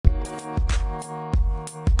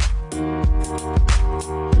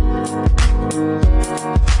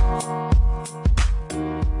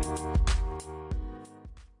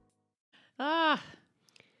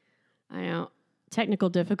technical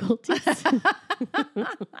difficulties.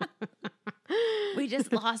 We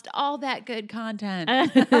just lost all that good content.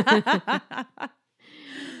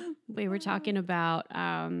 We were talking about,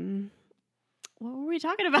 what were we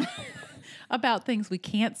talking about? About things we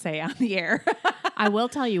can't say on the air. I will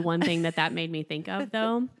tell you one thing that made me think of,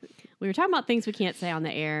 though. We were talking about things we can't say on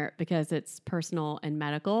the air because it's personal and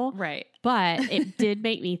medical. Right. But it did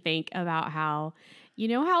make me think about how, you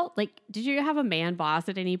know how, like, did you have a man boss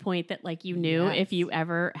at any point that, like, you knew Yes. if you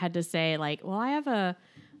ever had to say, like, well, I have a,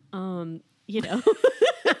 you know,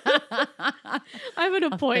 I have an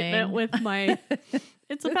appointment thing. with my,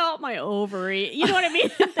 it's about my ovary. You know what I mean?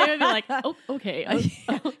 They would be like, oh, okay.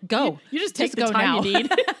 Go. You just take Just the go time now. you need.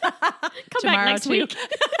 Come back Tomorrow next too. week.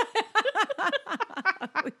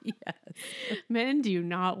 Yes. Men do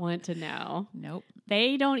not want to know. Nope.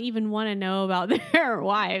 They don't even want to know about their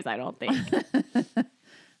wives, I don't think.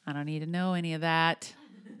 I don't need to know any of that.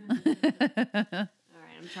 All right,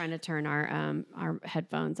 I'm trying to turn our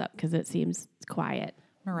headphones up because it seems quiet.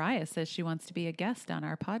 Mariah says she wants to be a guest on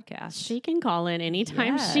our podcast. She can call in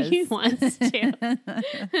anytime she Yes. wants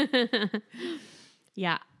to.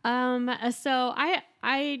 Yeah. So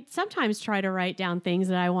I sometimes try to write down things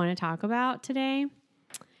that I want to talk about today.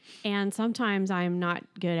 And sometimes I'm not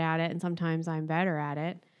good at it, and sometimes I'm better at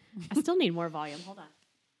it. I still need more volume. Hold on.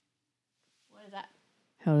 What is that?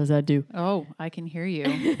 How does that do? Oh, I can hear you.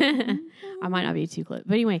 I might not be too close.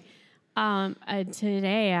 But anyway,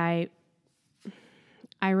 today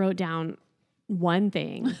I wrote down one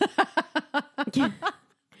thing.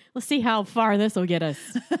 Let's see how far this will get us.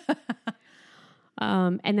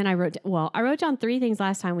 And then I wrote down 3 things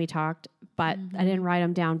last time we talked, but I didn't write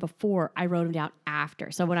them down before. I wrote them down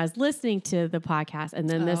after. So when I was listening to the podcast, and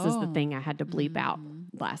then this is the thing I had to bleep out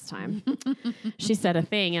last time. She said a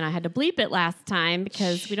thing, and I had to bleep it last time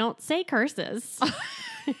because we don't say curses.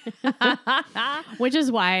 Which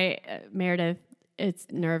is why Meredith, it's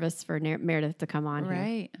nervous for Meredith to come on here.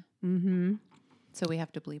 Right. Mm-hmm. So we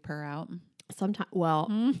have to bleep her out. Sometimes, well,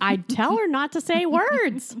 I tell her not to say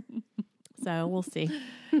words. So we'll see.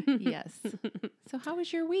 Yes. So how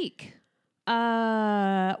was your week?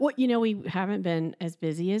 Well, we haven't been as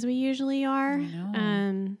busy as we usually are. I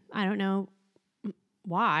know. I don't know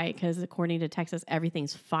why, because according to Texas,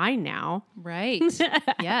 everything's fine now. Right.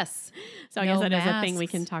 Yes. So I No guess that is a thing we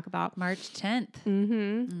masks. can talk about. March 10th.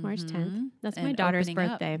 Mm-hmm. March 10th. That's my And daughter's opening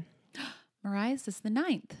up. birthday. Mariah's is the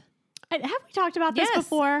 9th. Have we talked about this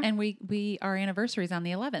before? And our anniversary is on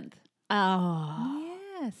the 11th. Oh,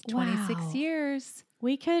 Yes. 26 Wow. years.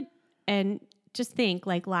 we could, and just think,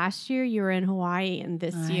 like last year you were in Hawaii, and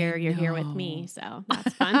this I year you're here with know. me. So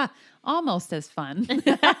that's fun. Almost as fun.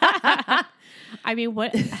 I mean,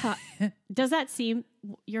 does that seem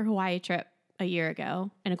your Hawaii trip a year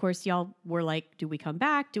ago? And of course, y'all were like, "Do we come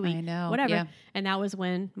back? Do we? I know, whatever." yeah. And that was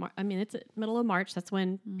when it's middle of March. That's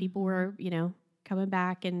when people were, coming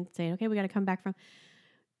back and saying, "Okay, we got to come back from."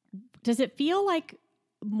 Does it feel like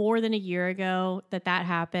more than a year ago that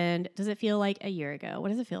happened? Does it feel like a year ago? What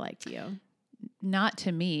does it feel like to you? Not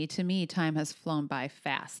to me. To me, time has flown by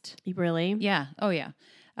fast. You really? Yeah. Oh, yeah.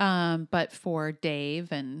 But for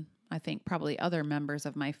Dave and I think probably other members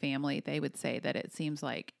of my family, they would say that it seems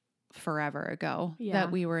like forever ago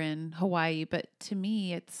that we were in Hawaii. But to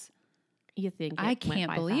me, You think I it went can't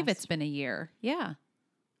by believe fast. it's been a year. Yeah.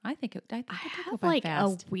 I think it did go have by like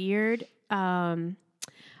fast. a weird, I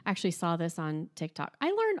actually saw this on TikTok. I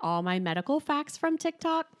learned all my medical facts from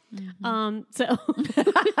TikTok. So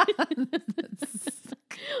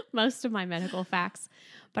most of my medical facts,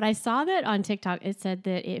 but I saw that on TikTok, it said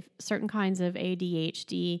that if certain kinds of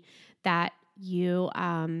ADHD that you,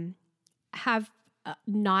 have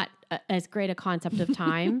not as great a concept of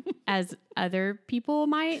time as other people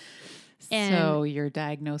might. And So you're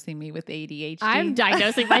diagnosing me with ADHD? I'm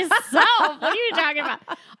diagnosing myself. What are you talking about?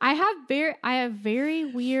 I have very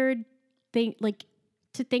weird thing, like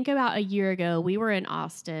to think about a year ago, we were in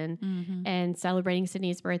Austin and celebrating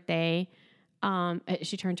Sydney's birthday.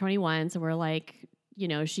 She turned 21. So we're like,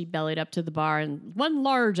 she bellied up to the bar and 1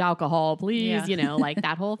 large alcohol, please, Yeah. like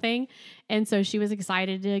that whole thing. And so she was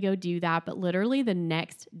excited to go do that. But literally the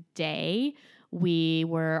next day, we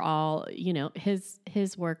were all,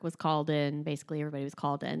 his work was called in. Basically, everybody was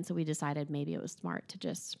called in. So we decided maybe it was smart to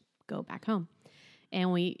just go back home.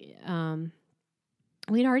 And we'd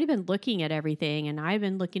already been looking at everything. And I've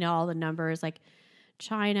been looking at all the numbers, like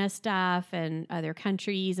China stuff and other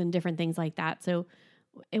countries and different things like that. So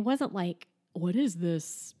it wasn't like, what is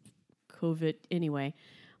this COVID anyway?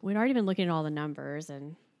 We'd already been looking at all the numbers,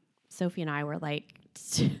 and Sophie and I were like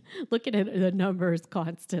looking at the numbers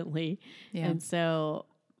constantly. Yeah. And so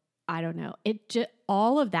I don't know. It just,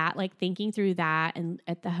 all of that, like thinking through that and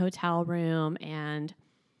at the hotel room. And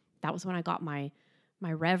that was when I got my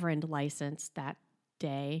Reverend license that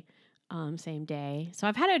day, same day. So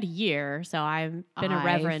I've had it a year. So I've been a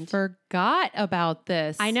Reverend. I forgot about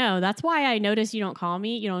this. I know. That's why I noticed you don't call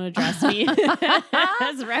me. You don't address me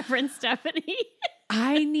as Reverend Stephanie.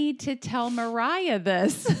 I need to tell Mariah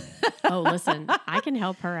this. Oh, listen, I can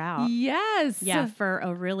help her out. Yes. Yeah, for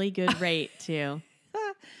a really good rate too.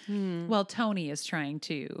 Well, Tony is trying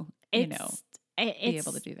to, be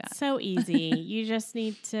able to do that. So easy. You just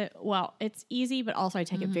need to, well, it's easy, but also I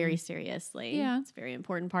take it very seriously. Yeah. It's a very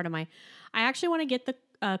important part of I actually want to get the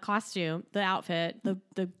costume, the outfit,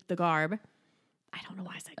 the garb. I don't know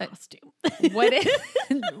why I said costume. What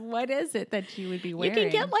is it that you would be wearing? You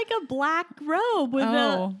can get like a black robe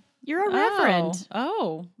with you're a reverend.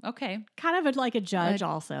 Oh, okay. Kind of like a judge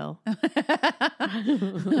also. I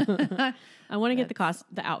want to get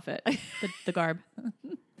the outfit, the garb.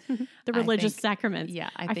 The religious sacraments. Yeah,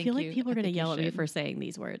 I feel like people are going to yell at me for saying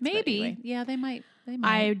these words. Maybe. Anyway. Yeah, they might.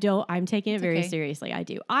 I'm taking it very seriously. I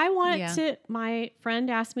do. I want to, my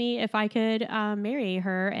friend asked me if I could marry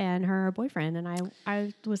her and her boyfriend. And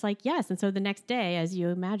I was like, yes. And so the next day, as you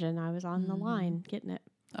imagine, I was on the line getting it.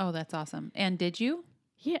 Oh, that's awesome. And did you?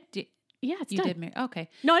 Yeah. It's you done. did marry. Okay.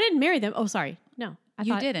 No, I didn't marry them. Oh, sorry. No, I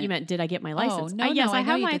you thought didn't. You meant, did I get my license? No, yes, no, I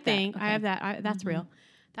have you my did thing. that. Okay. I have that. That's real.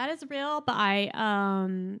 That is real, but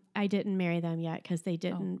I didn't marry them yet because they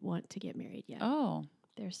didn't want to get married yet. Oh.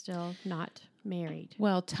 They're still not married.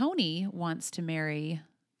 Well, Tony wants to marry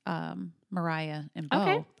Mariah and Bo.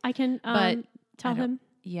 Okay. I can tell him.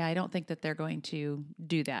 Yeah, I don't think that they're going to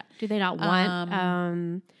do that. Do they not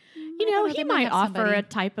want he might offer a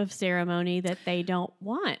type of ceremony that they don't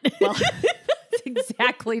want. Well, that's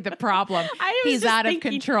exactly the problem. He's out of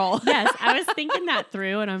control. Yes, I was thinking that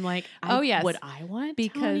through, and I'm like, yes. Would I want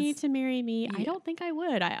Tony to marry me? Yeah. I don't think I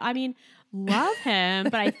would. I mean, love him,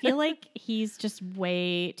 but I feel like he's just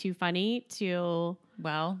way too funny to...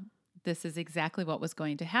 Well, this is exactly what was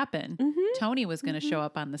going to happen. Tony was going to show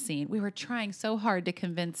up on the scene. We were trying so hard to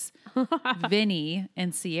convince Vinny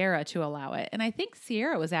and Sierra to allow it. And I think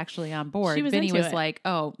Sierra was actually on board. Vinny was like,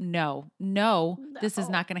 oh, no, this is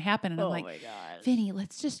not going to happen. And I'm like, Vinny,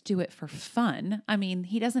 let's just do it for fun. I mean,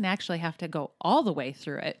 he doesn't actually have to go all the way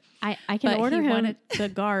through it. I can order him the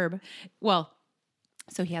garb. Well,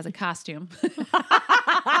 so he has a costume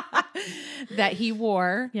that he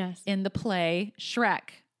wore in the play Shrek.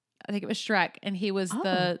 I think it was Shrek, and he was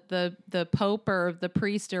the Pope or the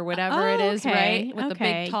priest or whatever it is, right? With the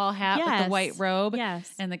big tall hat with the white robe.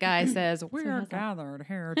 Yes. And the guy says, "We're gathered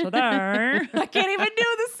here today." I can't even do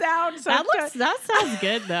the sound. So that sounds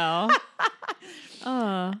good though.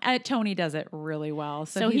 Tony does it really well.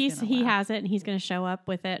 So he has it, and he's going to show up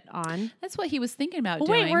with it on. That's what he was thinking about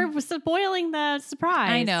doing. Wait, we're spoiling the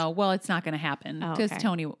surprise. I know. Well, it's not going to happen because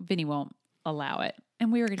Vinny won't allow it.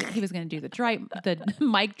 And he was going to do the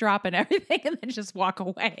mic drop and everything and then just walk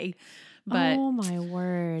away. But oh my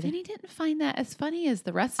word. Vinny didn't find that as funny as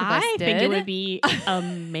the rest of us did. I think it would be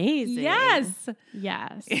amazing. Yes.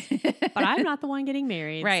 But I'm not the one getting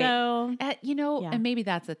married. Right. So, and maybe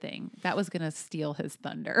that's a thing. That was going to steal his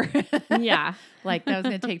thunder. Yeah. Like that was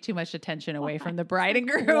going to take too much attention away from the bride and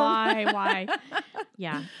groom. Why?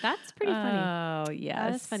 Yeah. That's pretty funny. Oh,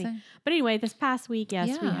 yes. That's funny. But anyway, this past week, we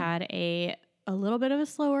had a little bit of a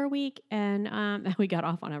slower week, and we got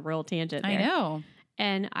off on a real tangent there. I know.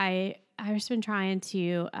 And I've just been trying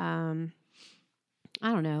to, I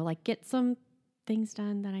don't know, like get some things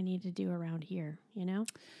done that I need to do around here,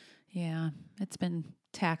 Yeah. It's been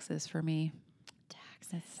taxes for me.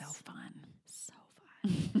 Taxes. So fun. So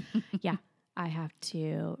fun. Yeah. I have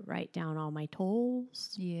to write down all my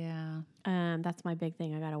tolls. Yeah. That's my big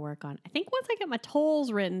thing I got to work on. I think once I get my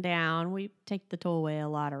tolls written down, we take the tollway a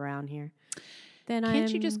lot a here. Then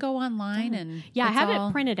can't you just go online and I have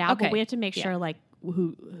it printed out, but we have to make sure like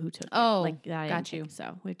who took it. Like that. Got you.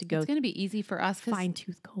 So we have to go. It's going to be easy for us. Fine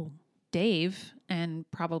tooth comb. Dave and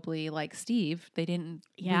probably like Steve, they didn't.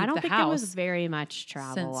 Yeah, I don't think there was very much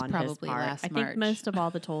travel on probably his part. last I think March. most of all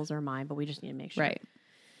the tolls are mine, but we just need to make sure. Right.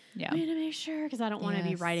 Yeah. We need to make sure because I don't want to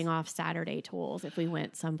be writing off Saturday tolls if we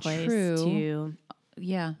went someplace to.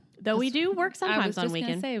 Yeah. Though we do work sometimes on weekends. I was just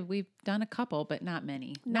going to say we've done a couple, but not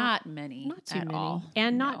many. Not many. Not too many. All.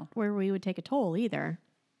 And not where we would take a toll either.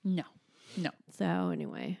 No. So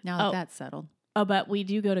anyway. Now that's settled. Oh, but we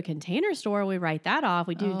do go to Container Store. We write that off.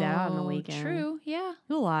 We do that on the weekend. True. Yeah.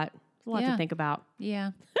 A lot. It's a lot to think about.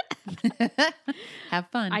 Yeah. Have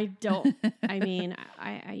fun. I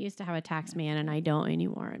used to have a tax man and I don't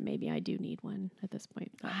anymore. And maybe I do need one at this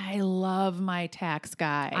point. But. I love my tax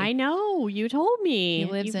guy. I know. You told me.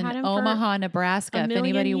 He lives in Omaha, Nebraska. If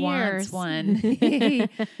anybody wants one.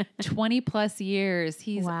 20 plus years.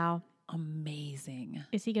 He's amazing.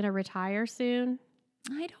 Is he going to retire soon?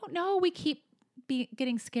 I don't know. We keep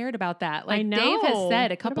getting scared about that. Like I know. Dave has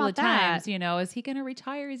said a couple of times, is he going to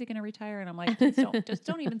retire? Is he going to retire? And I'm like, just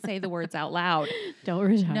don't even say the words out loud. Don't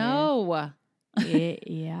retire. No.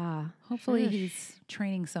 Yeah. Hopefully he's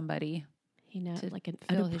training somebody. He knows, like an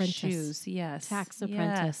fill apprentice. His shoes. Yes. Tax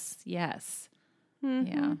apprentice. Yes. Mm-hmm,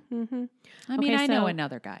 yeah. Mm-hmm. I mean, I know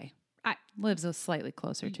another guy. Lives slightly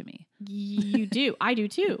closer to me. You do. I do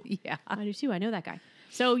too. Yeah. I do too. I know that guy.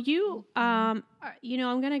 So I'm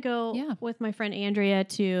going to go with my friend Andrea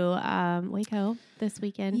to Waco this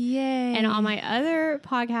weekend. Yay. And on my other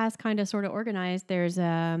podcast, kind of sort of organized, there's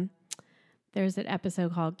an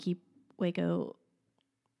episode called Keep Waco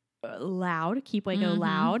Loud. Keep Waco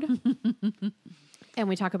Loud. And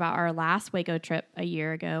we talk about our last Waco trip a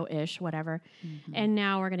year ago-ish, whatever. Mm-hmm. And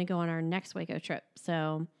now we're going to go on our next Waco trip.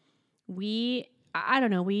 So I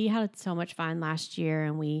don't know, we had so much fun last year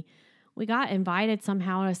and we got invited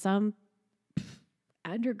somehow to some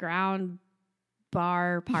underground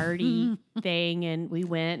bar party thing. And we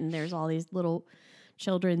went and there's all these little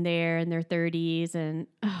children there in their 30s. And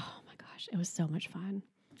oh my gosh, it was so much fun.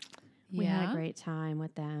 We had a great time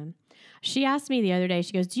with them. She asked me the other day,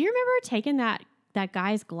 she goes, do you remember taking that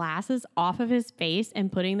guy's glasses off of his face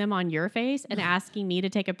and putting them on your face and asking me to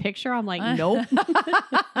take a picture? I'm like, nope.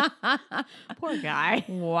 Poor guy.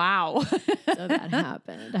 Wow. So that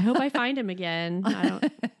happened. I hope I find him again.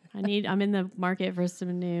 I'm in the market for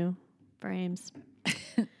some new frames.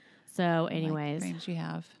 So anyways. Like frames you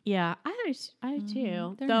have. Yeah, I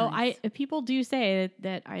do. They're Though nice. People do say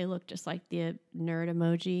that I look just like the nerd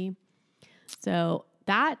emoji. So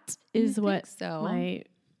that is what my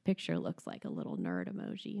picture looks like, a little nerd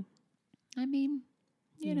emoji. I mean,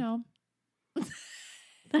 you know.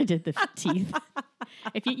 I did the teeth.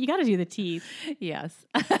 If you got to do the teeth. Yes.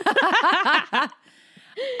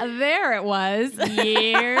 There it was.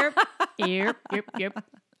 Yep.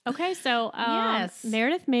 Okay, so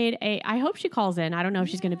Meredith made I hope she calls in. I don't know if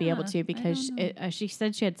she's going to be able to because she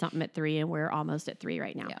said she had something at 3 and we're almost at 3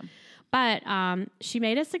 right now. Yeah. But she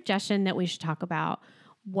made a suggestion that we should talk about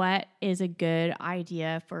what is a good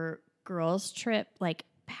idea for girls' trip, like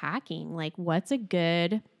packing. Like what's a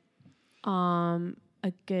good,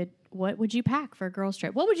 what would you pack for a girls'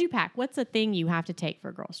 trip? What would you pack? What's a thing you have to take for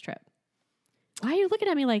a girls' trip? Why are you looking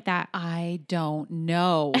at me like that? I don't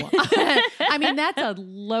know. I mean, that's a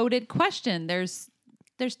loaded question. There's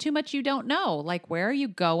too much you don't know. Like, where are you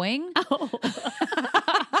going? Oh.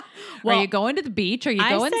 Well, are you going to the beach? Are you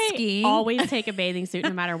going skiing? Always take a bathing suit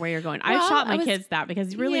no matter where you're going. I've taught my kids that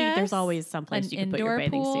because really there's always someplace you can put your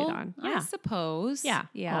bathing suit on. Yeah. I suppose. Yeah.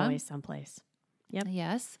 Always someplace. Yep.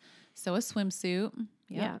 Yes. So a swimsuit.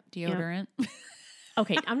 Yep. Yeah. Deodorant. Yep.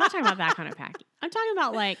 Okay, I'm not talking about that kind of packing. I'm talking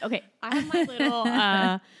about I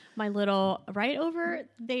have my little right over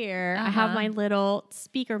there. I have my little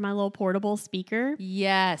speaker, my little portable speaker.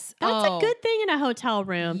 Yes. That's a good thing in a hotel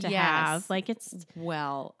room to have. Like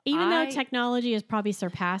even though technology has probably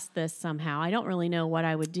surpassed this somehow, I don't really know what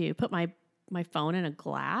I would do. Put my phone in a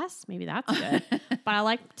glass. Maybe that's good. But I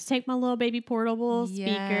like to take my little baby portable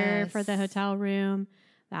speaker for the hotel room.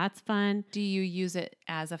 That's fun. Do you use it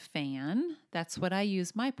as a fan? That's what I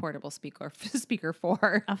use my portable speaker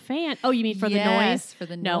for. A fan? Oh, you mean for the noise? For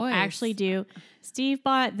the noise. No, I actually do. Steve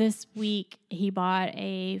bought this week, he bought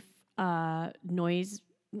a noise,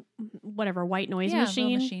 white noise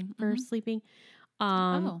machine for sleeping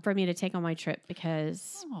for me to take on my trip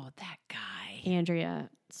because that guy. Andrea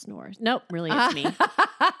snores. Nope, really it's me.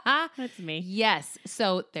 It's me. Yes.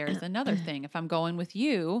 So there's another thing. If I'm going with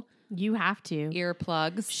you, you have to.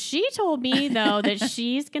 Earplugs. She told me, though, that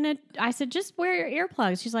she's going to... I said, just wear your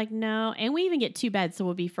earplugs. She's like, no. And we even get 2 beds, so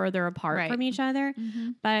we'll be further apart from each other.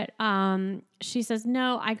 Mm-hmm. But she says,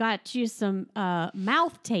 no, I got you some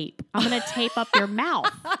mouth tape. I'm going to tape up your mouth.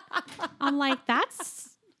 I'm like,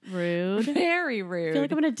 that's rude. Very rude. I feel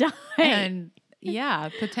like I'm going to die. And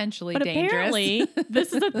potentially dangerous. Apparently,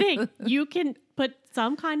 this is the thing. You can put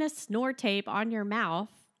some kind of snore tape on your mouth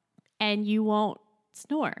and you won't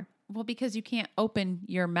snore. Well, because you can't open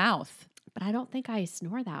your mouth. But I don't think I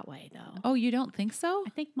snore that way, though. Oh, you don't think so? I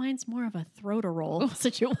think mine's more of a throat-a-roll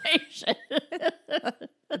situation.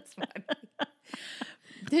 That's funny.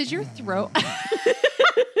 Does your throat...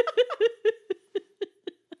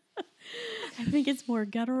 I think it's more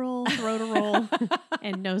guttural, throat-a-roll.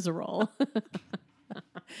 and nose a roll.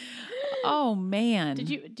 Oh man.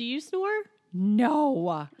 Do you snore? No.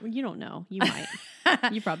 Well, you don't know. You might.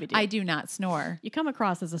 You probably do. I do not snore. You come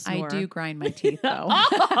across as a snorer. I do grind my teeth though.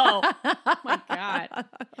 Oh my God.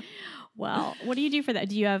 Well, what do you do for that?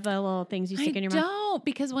 Do you have little things you stick in your mouth? I don't,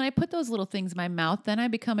 because when I put those little things in my mouth, then I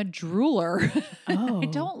become a drooler. Oh. I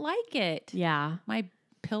don't like it. Yeah. My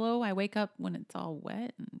pillow, I wake up when it's all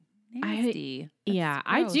wet and nasty. Yeah,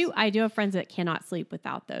 I do. I do have friends that cannot sleep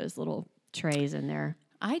without those little trays in there.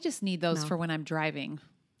 I just need those for when I'm driving.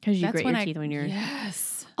 Because you grit your teeth when you're...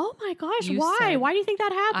 Yes. Oh my gosh, why? Why do you think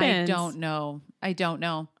that happens? I don't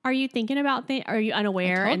know. Are you thinking about things? Are you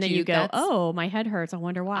unaware? And then you go, oh, my head hurts. I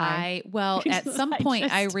wonder why. At some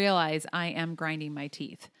point, I realize I am grinding my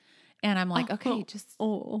teeth. And I'm like, okay, just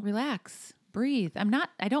relax. Breathe.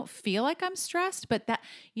 I don't feel like I'm stressed, but that,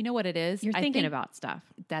 you know what it is? You're thinking about stuff.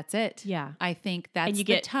 That's it. Yeah. I think that's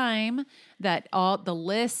the time that all the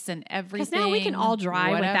lists and everything. Because now we can all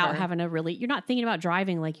drive without having to you're not thinking about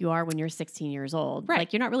driving like you are when you're 16 years old. Right.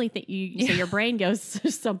 Like you're not really so your brain goes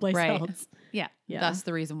someplace else. Yeah. That's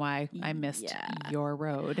the reason why I missed your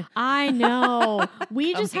road. I know.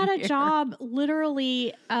 We just had a job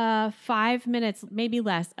literally 5 minutes, maybe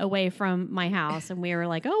less, away from my house. And we were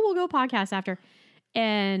like, oh, we'll go podcast after.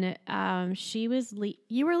 And she was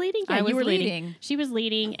you were leading? Yeah, you were leading. She was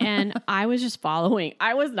leading and I was just following.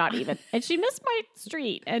 I was not even. And she missed my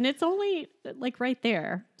street. And it's only like right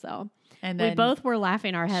there. So... And then we both were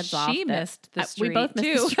laughing our heads off. She missed the street. We both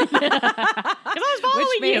missed the street. Because I was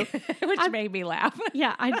following you. Which made me laugh.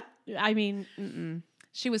 Yeah. I mean,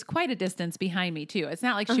 she was quite a distance behind me too. It's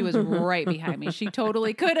not like she was right behind me. She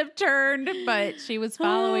totally could have turned, but she was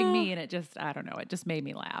following me and it just, I don't know, it just made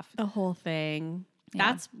me laugh. The whole thing.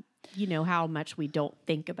 Yeah. That's, how much we don't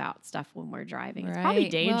think about stuff when we're driving. It's probably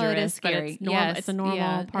dangerous. Well, it is scary. But it's a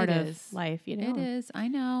normal part of life, It is. I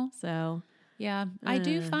know. So... Yeah, I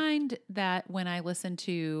do find that when I listen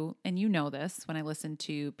to, and you know this, when I listen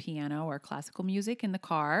to piano or classical music in the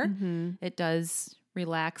car, it does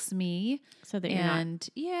relax me. So that you're not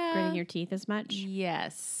gritting your teeth as much?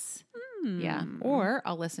 Yes. Yeah. Or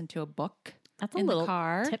I'll listen to a book That's a little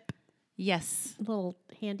car. Tip. Yes. A little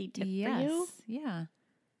handy tip for you. Yeah.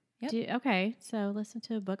 Yep. Okay, so listen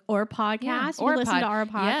to a book or podcast. Yeah. Or listen to our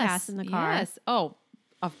podcast in the car. Yes. Oh,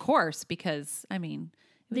 of course, because,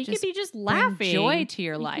 you could be just laughing. Joy to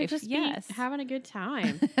your life. You could just be having a good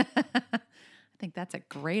time. I think that's a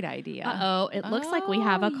great idea. Uh-oh. It looks like we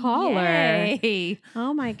have a caller. Yay.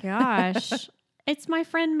 Oh, my gosh. It's my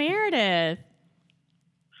friend Meredith.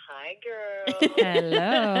 Hi, girl.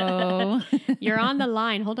 Hello. You're on the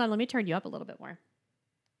line. Hold on. Let me turn you up a little bit more.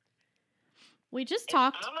 We just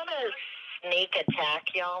talked. I'm going to sneak attack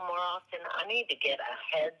y'all more often. I need to get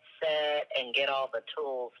a headset and get all the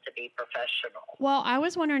tools to be professional. Well, I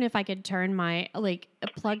was wondering if I could turn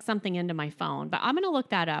plug something into my phone, but I'm going to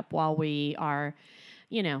look that up while we are,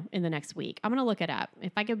 in the next week. I'm going to look it up.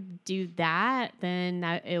 If I could do that, then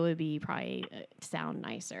it would be probably sound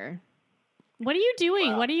nicer. What are you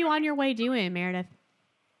doing? Well, what are you on your way doing, Meredith?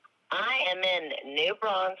 I am in New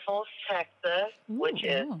Braunfels, Texas, which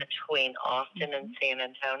is between Austin and San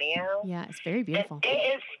Antonio. Yeah, it's very beautiful. And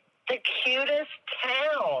it is the cutest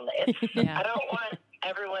town. I don't want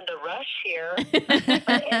everyone to rush here,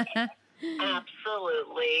 but it's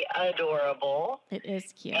absolutely adorable. It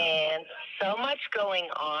is cute. And so much going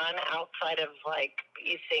on outside of,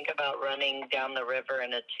 you think about running down the river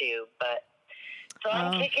in a tube, but... So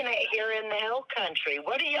I'm kicking it here in the hill country.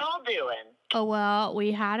 What are y'all doing? Oh, well,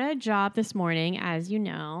 we had a job this morning, as you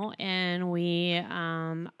know, and we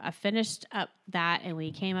finished up that and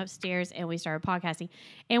we came upstairs and we started podcasting.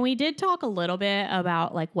 And we did talk a little bit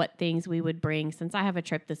about what things we would bring since I have a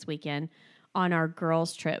trip this weekend on our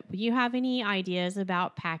girls' trip. Do you have any ideas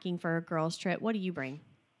about packing for a girls' trip? What do you bring?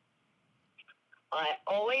 I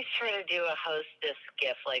always try to do a hostess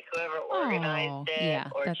gift, whoever organized it. Yeah,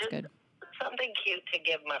 or that's just good. Something cute to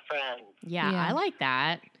give my friends. Yeah, I like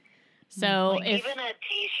that. So even a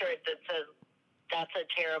T-shirt that says, "That's a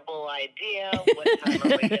terrible idea. What time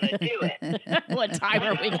are we going to do it?" What time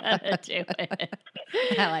are we going to do it?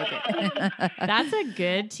 I like it. That's a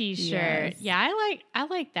good T-shirt. Yes. Yeah, I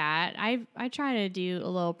like that. I try to do a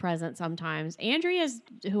little present sometimes. Andrea's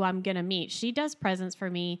who I'm going to meet. She does presents for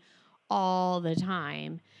me all the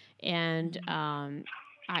time, and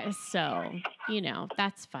so,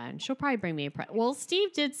 that's fun. She'll probably bring me a present. Well,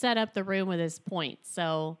 Steve did set up the room with his points,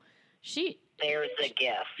 so there's a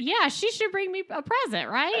gift. Yeah, she should bring me a present,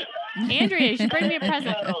 right? Andrea, you should bring me a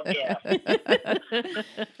present. Total gift. I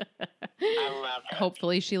love it.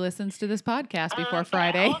 Hopefully she listens to this podcast before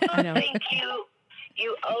Friday. I also think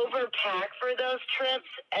you overpack for those trips,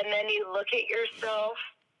 and then you look at yourself.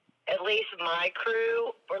 At least my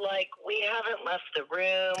crew were like, we haven't left the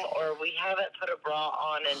room, or we haven't put a bra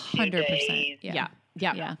on in 2 days. Yeah.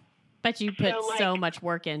 But you put so much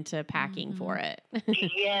work into packing for it.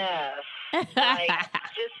 Yes. Like,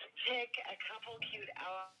 just pick a couple cute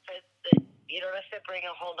outfits that you don't have to bring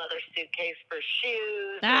a whole other suitcase for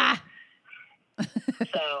shoes.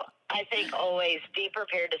 So I think always be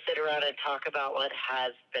prepared to sit around and talk about what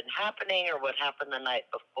has been happening or what happened the night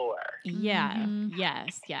before. Yeah.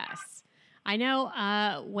 Yes. I know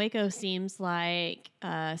Waco seems like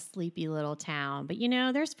a sleepy little town, but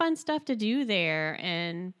there's fun stuff to do there,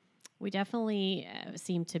 and we definitely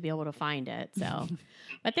seem to be able to find it. So,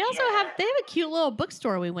 but they also have a cute little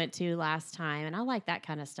bookstore we went to last time, and I like that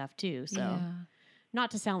kind of stuff too. So,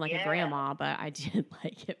 not to sound like a grandma, but I did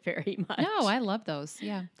like it very much. No, I love those.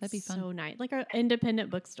 Yeah, that'd be fun. So nice, like an independent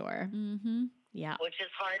bookstore. Mm-hmm. Yeah, which is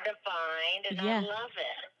hard to find, and I love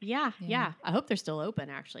it. Yeah. I hope they're still open.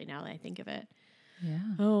 Actually, now that I think of it. Yeah.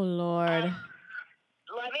 Oh Lord.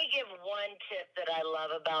 Let me give one tip that I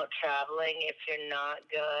love about traveling. If you're not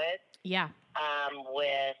good,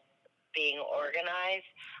 with being organized,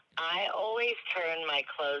 I always turn my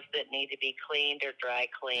clothes that need to be cleaned or dry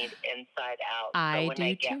cleaned inside out. So when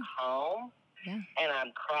I get home and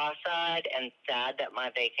I'm cross-eyed and sad that my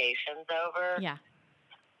vacation's over,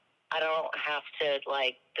 I don't have to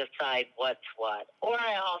decide what's what. Or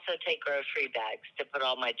I also take grocery bags to put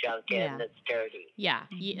all my junk in that's dirty. Yeah,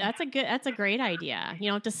 that's a great idea. You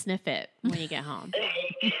don't have to sniff it when you get home.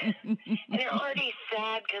 And you're already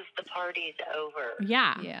sad because the party's over.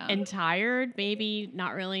 Yeah, and tired, maybe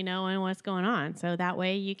not really knowing what's going on. So that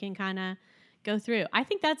way you can kind of go through. I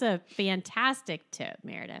think that's a fantastic tip,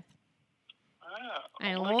 Meredith. Oh,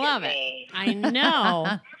 I love it. I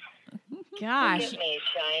know. Gosh. Look at me,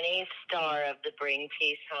 shining star of the Bring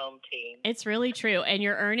Peace Home team. It's really true. And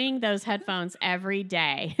you're earning those headphones every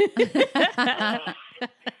day.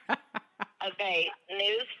 Okay,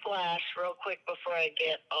 news flash real quick before I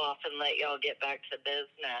get off and let y'all get back to biz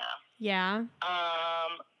now. Yeah.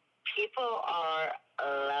 People are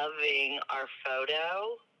loving our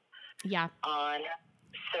photo. Yeah. On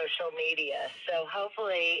social media. So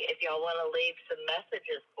hopefully if y'all want to leave some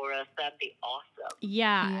messages for us, that'd be awesome.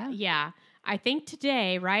 Yeah. I think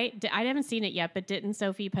today, right? I haven't seen it yet, but didn't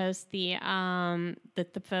Sophie post the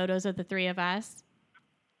photos of the three of us?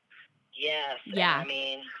 Yes. Yeah. I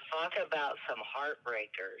mean, talk about some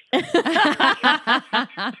heartbreakers.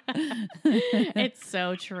 It's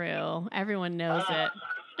so true. Everyone knows it.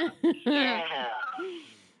 Yeah.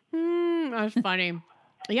 That was funny.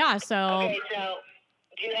 Yeah, so... Okay, so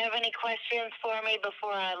do you have any questions for me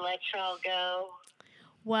before I let y'all go?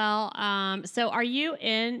 Well, so are you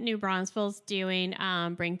in New Braunfels doing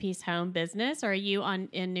Bring Peace Home business, or are you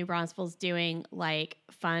in New Braunfels doing like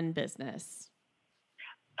fun business?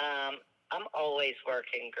 I'm always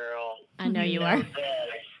working, girl. I know you are.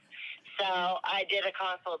 So I did a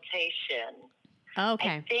consultation.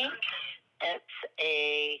 Okay.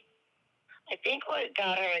 I think what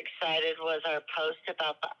got her excited was our post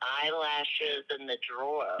about the eyelashes in the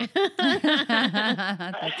drawer.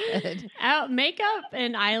 That's good. Makeup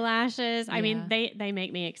and eyelashes. I mean, they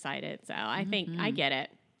make me excited. So I think I get it.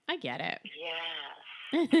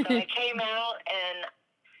 Yeah. So I came out, and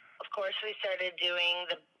of course we started doing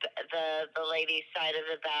the ladies' side of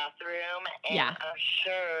the bathroom, and I'm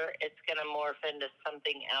sure it's going to morph into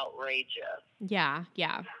something outrageous. Yeah.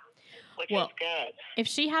 Which is good. If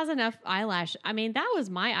she has enough eyelash, I mean, that was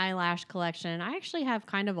my eyelash collection. I actually have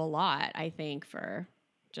kind of a lot, I think, for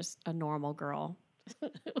just a normal girl who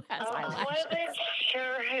has eyelashes. I wasn't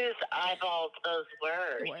sure whose eyeballs those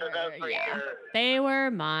were. So those were yours. They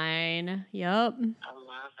were mine. Yep. I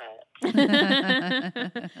love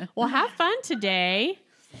it. Well, have fun today.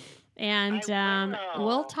 And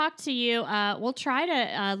we'll talk to you. We'll try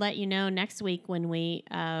to let you know next week when we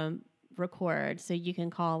record, so you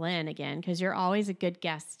can call in again, because you're always a good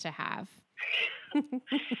guest to have.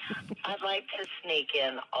 I'd like to sneak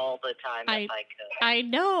in all the time if I could.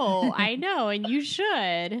 I know, and you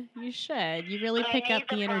should. You really pick up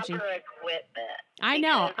the energy. Proper equipment. I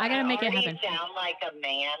know. I gotta make it happen. I sound like a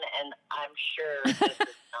man, and I'm sure this is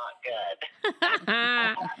not good.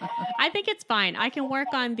 I think it's fine. I can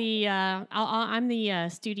work on the. I'm the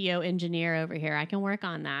studio engineer over here. I can work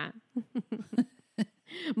on that.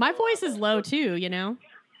 My voice is low too,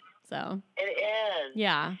 So it is.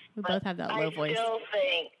 Yeah, we both have that low voice.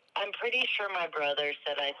 I'm pretty sure my brother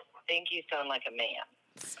said, I think you sound like a man.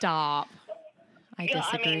 Stop. I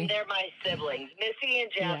disagree. I mean, they're my siblings. Missy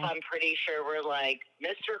and Jeff, I'm pretty sure, were like,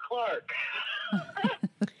 Mr. Clark.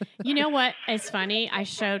 You know what? It's funny. I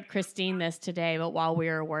showed Christine this today, but while we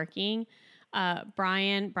were working,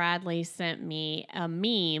 Brian Bradley sent me a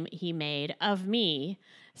meme he made of me.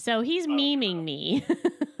 So he's memeing me.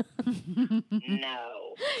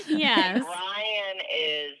 No. Yes. Brian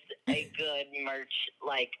is a good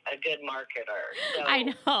a good marketer. So. I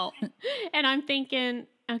know. And I'm thinking,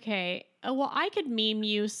 okay, well, I could meme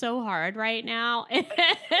you so hard right now.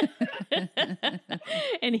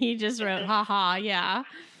 And he just wrote, haha, yeah.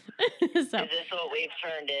 So, is this what we've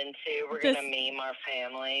turned into? We're going to meme our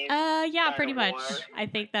families? Yeah, pretty much. I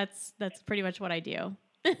think that's pretty much what I do.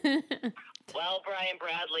 Well, Brian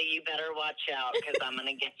Bradley, you better watch out because I'm going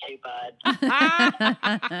to get you, bud.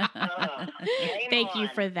 Thank you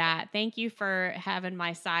for that. Thank you for having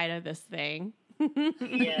my side of this thing.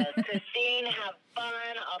 Yes, Christine, have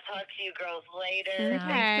fun. I'll talk to you girls later. Okay.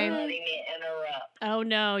 Thanks for letting me interrupt. Oh,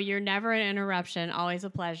 no, you're never an interruption. Always a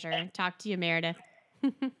pleasure. Talk to you, Meredith.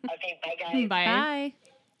 Okay, bye, guys. Bye.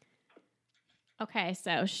 Okay,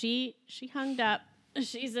 so she hung up.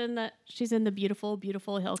 She's in the beautiful,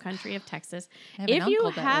 beautiful hill country of Texas. I have an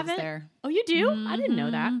uncle that lives there. Oh, you do? Mm-hmm. I didn't know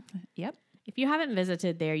that. Yep. If you haven't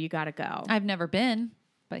visited there, you got to go. I've never been,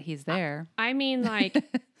 but he's there. I mean, like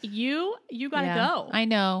you got to go. I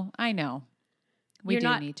know. You're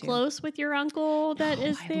not close with your uncle that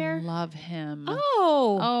is there? I love him.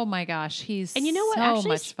 Oh my gosh. He's and you know what? So actually,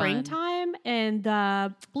 much springtime and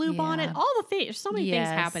the blue bonnet, all the things, so many things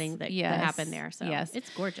happening that happen there. So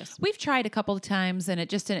it's gorgeous. We've tried a couple of times and it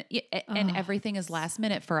just didn't, and everything is last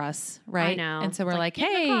minute for us, right? I know. And so we're like,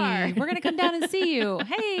 hey, we're going to come down and see you.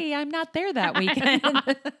 Hey, I'm not there that weekend.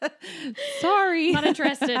 Sorry. Not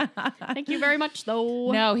interested. Thank you very much,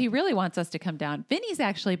 though. No, he really wants us to come down. Vinny's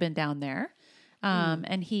actually been down there.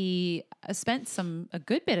 And he spent a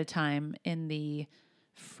good bit of time in the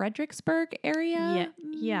Fredericksburg area.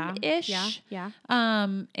 Yeah. Ish. Yeah.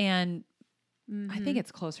 And I think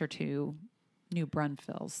it's closer to New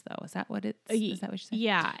Braunfels, though. Is that what it's? Is that what you said?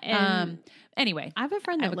 Yeah. And anyway, I have a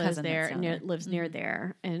friend that lives there, lives near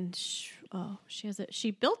there, and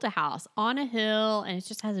she built a house on a hill, and it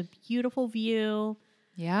just has a beautiful view.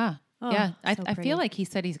 Yeah. I feel like he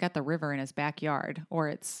said he's got the river in his backyard, or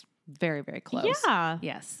it's very, very close. Yeah.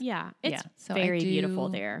 Yes. Yeah. It's very beautiful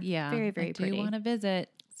there. Yeah. Very, very pretty. I do want to visit.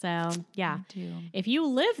 So, yeah. If you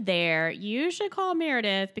live there, you should call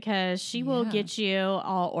Meredith because she will get you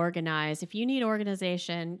all organized. If you need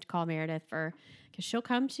organization, call Meredith because she'll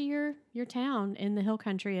come to your town in the hill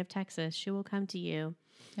country of Texas. She will come to you.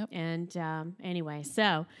 Yep. And anyway,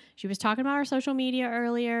 so she was talking about our social media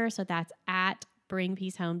earlier. So that's at Bring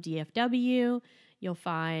Peace Home DFW. You'll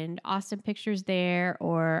find Austin pictures there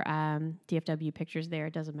or DFW pictures there.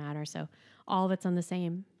 It doesn't matter. So all of it's on the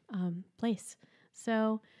same place.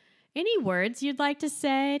 So any words you'd like to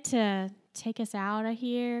say to take us out of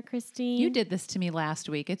here, Christine? You did this to me last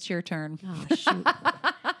week. It's your turn. Oh, shoot.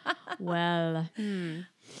 Well,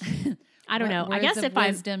 I don't know. I guess if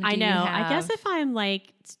I'm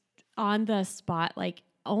like on the spot, like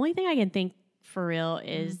only thing I can think for real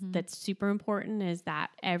is that's super important is that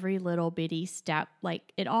every little bitty step,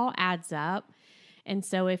 like it all adds up. And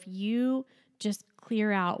so if you just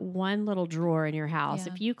clear out one little drawer in your house,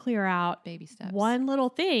 if you clear out baby steps, one little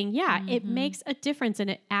thing, it makes a difference and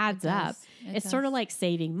it adds up. It's sort of like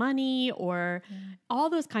saving money or all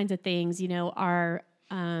those kinds of things, are,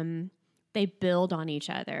 they build on each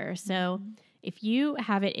other. So if you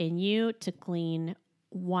have it in you to clean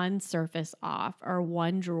one surface off or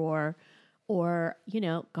one drawer, or,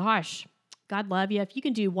 gosh, God love you. If you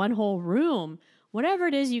can do one whole room, whatever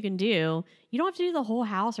it is you can do, you don't have to do the whole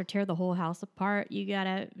house or tear the whole house apart. You got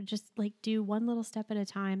to just like do one little step at a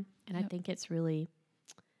time. And I think it's really,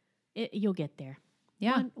 you'll get there.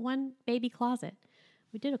 Yeah. One baby closet.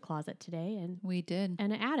 We did a closet today and we did.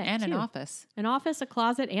 And an attic and too. An office. An office, a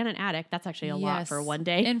closet, and an attic. That's actually a lot for one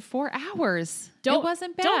day. In 4 hours. It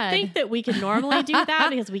wasn't bad. Don't think that we can normally do that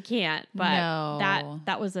because we can't. But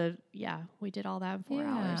that was we did all that in 4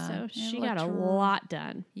 hours. So she got a lot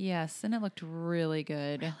done. Yes. And it looked really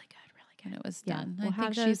good. Really good. And it was done. I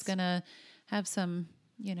think she's going to have some,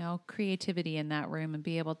 creativity in that room and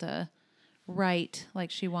be able to write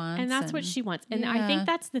like she wants. And that's what she wants. And I think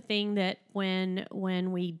that's the thing that when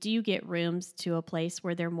we do get rooms to a place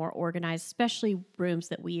where they're more organized, especially rooms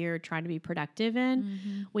that we are trying to be productive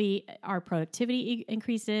in, our productivity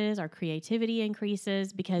increases, our creativity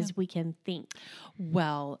increases because we can think.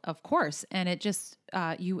 Well, of course. And it just,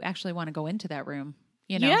 you actually want to go into that room,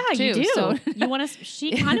 too. You do. So you want to,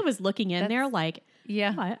 she kind of was looking in there like,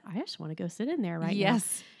 I just want to go sit in there right now.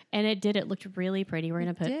 Yes. And it looked really pretty.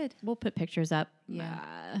 We'll put pictures up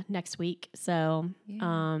next week. So,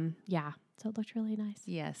 So it looked really nice.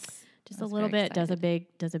 Yes. Just a little bit does a big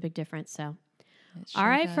difference. So, all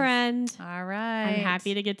right, friend. All right. I'm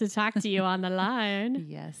happy to get to talk to you on the line.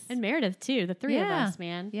 Yes. And Meredith too. The three of us,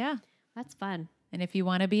 man. Yeah. That's fun. And if you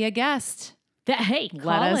want to be a guest, let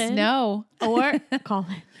us know. Or call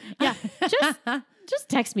in. Yeah. Just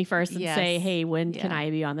text me first and say, hey, when can I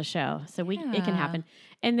be on the show? So it can happen.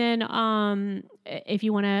 And then if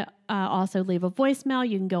you want to also leave a voicemail,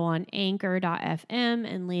 you can go on anchor.fm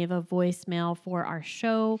and leave a voicemail for our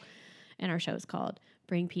show. And our show is called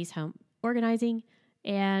Bring Peace Home Organizing.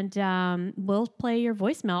 And we'll play your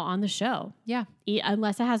voicemail on the show. Yeah.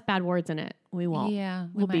 Unless it has bad words in it. We won't. Yeah.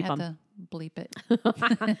 We'll might have to bleep it.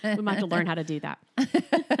 We might have to learn how to do that.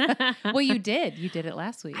 Well, you did. You did it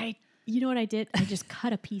last week. You know what I did? I just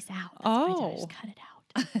cut a piece out. That's what I did. I just cut it out.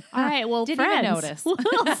 All right. Well, didn't friends, even notice.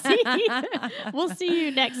 We'll see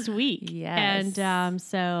you next week. Yes. And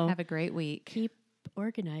so have a great week. Keep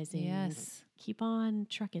organizing. Yes. Keep on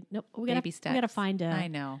trucking. Nope. Baby steps. We gotta find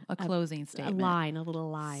a closing statement. A little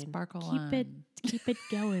line. Sparkle line. Keep it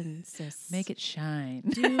going, sis. Make it shine.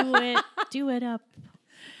 Do it up.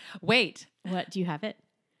 Wait. What? Do you have it?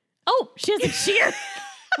 Oh, she has a cheer.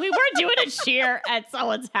 We were doing a cheer at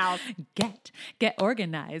someone's house. Get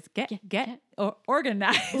organized. Get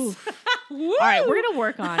organized. All right, we're gonna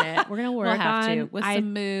work on it. We're gonna work we'll have on to with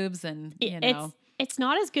some moves and It's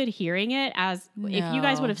not as good hearing it as if you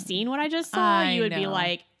guys would have seen what I just saw. You would be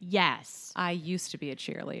like, yes. I used to be a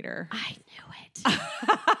cheerleader. I knew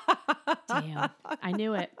it. Damn, I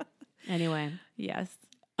knew it. Anyway, yes.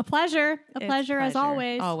 A pleasure as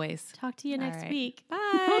always. Always. Talk to you next week.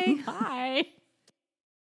 Bye. Bye.